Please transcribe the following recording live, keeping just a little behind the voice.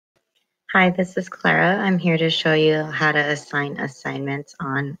Hi, this is Clara. I'm here to show you how to assign assignments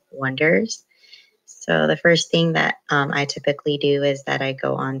on Wonders. So the first thing that I typically do is that I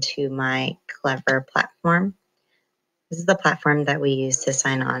go onto my Clever platform. This is the platform that we use to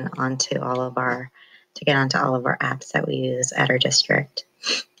sign on onto to get onto all of our apps that we use at our district.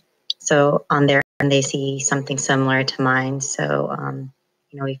 So on there, they see something similar to mine. So,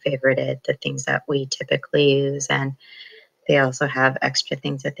 we favorited the things that we typically use, and they also have extra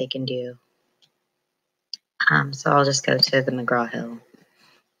things that they can do. So I'll just go to the McGraw-Hill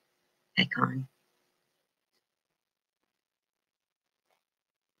icon.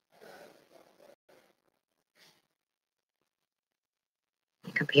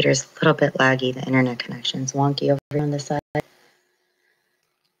 My computer's a little bit laggy. The internet connection's wonky over here on the side.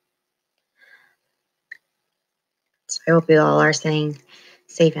 So I hope you all are staying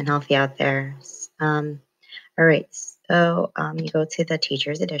safe and healthy out there. All right, so you go to the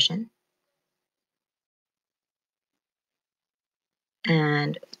Teacher's Edition.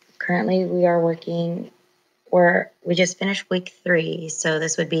 And currently we are working, we just finished week 3. So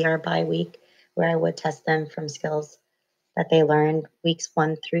this would be our bye week where I would test them from skills that they learned weeks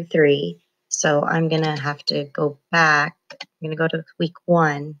 1 through 3. So I'm going to have to go back. I'm going to go to week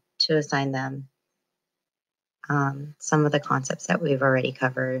 1 to assign them some of the concepts that we've already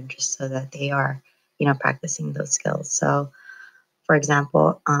covered, just so that they are, practicing those skills. So, for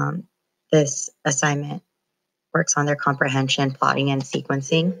example, this assignment works on their comprehension, plotting, and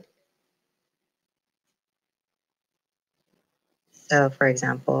sequencing. So, for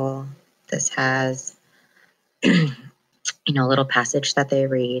example, this has a little passage that they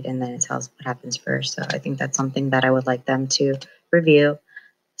read, and then it tells what happens first. So I think that's something that I would like them to review.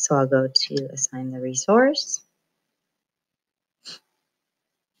 So I'll go to assign the resource.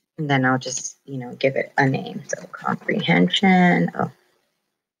 And then I'll just, give it a name. So comprehension,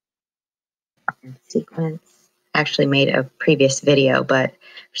 and sequence. I actually made a previous video, but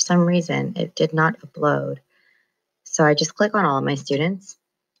for some reason it did not upload. So I just click on all of my students.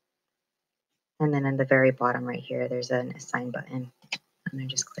 And then in the very bottom right here, there's an assign button. And then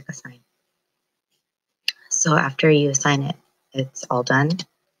just click assign. So after you assign it, it's all done.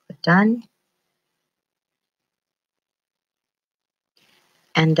 Click done.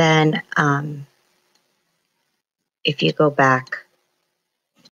 And then if you go back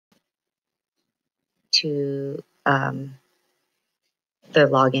to the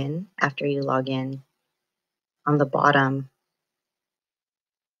login, after you log in, on the bottom,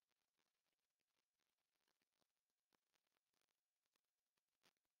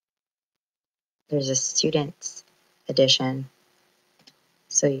 there's a students edition.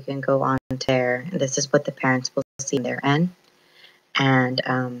 So you can go on there. This is what the parents will see in their end. And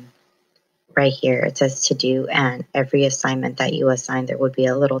right here, it says to do, and every assignment that you assign, there would be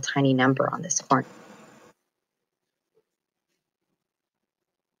a little tiny number on this corner.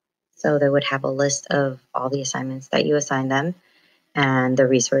 So they would have a list of all the assignments that you assign them, and the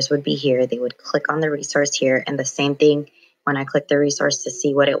resource would be here. They would click on the resource here, and the same thing, when I click the resource to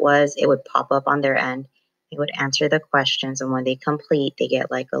see what it was, it would pop up on their end. They would answer the questions, and when they complete, they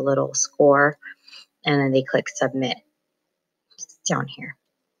get like a little score, and then they click submit. It's down here.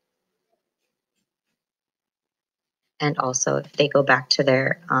 And also, if they go back to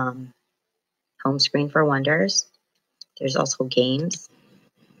their home screen for Wonders, there's also games.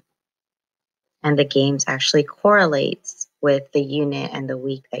 And the games actually correlates with the unit and the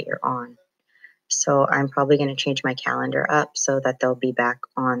week that you're on. So I'm probably going to change my calendar up so that they'll be back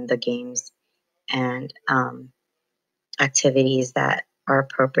on the games and activities that are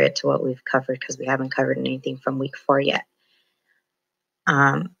appropriate to what we've covered, because we haven't covered anything from week 4 yet.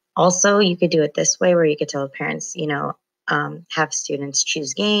 Also, you could do it this way, where you could tell parents, have students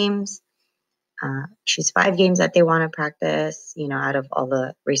choose games, choose 5 games that they want to practice, out of all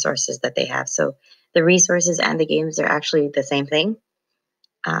the resources that they have. So the resources and the games are actually the same thing.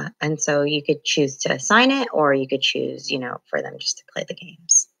 And so you could choose to assign it, or you could choose, for them just to play the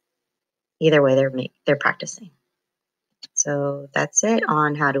games. Either way, they're practicing. So that's it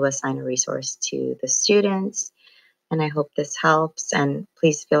on how to assign a resource to the students. And I hope this helps. And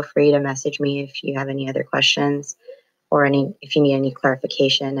please feel free to message me if you have any other questions, or if you need any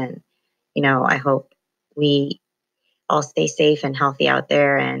clarification. And, I hope we all stay safe and healthy out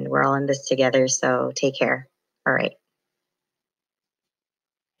there, and we're all in this together. So take care. All right.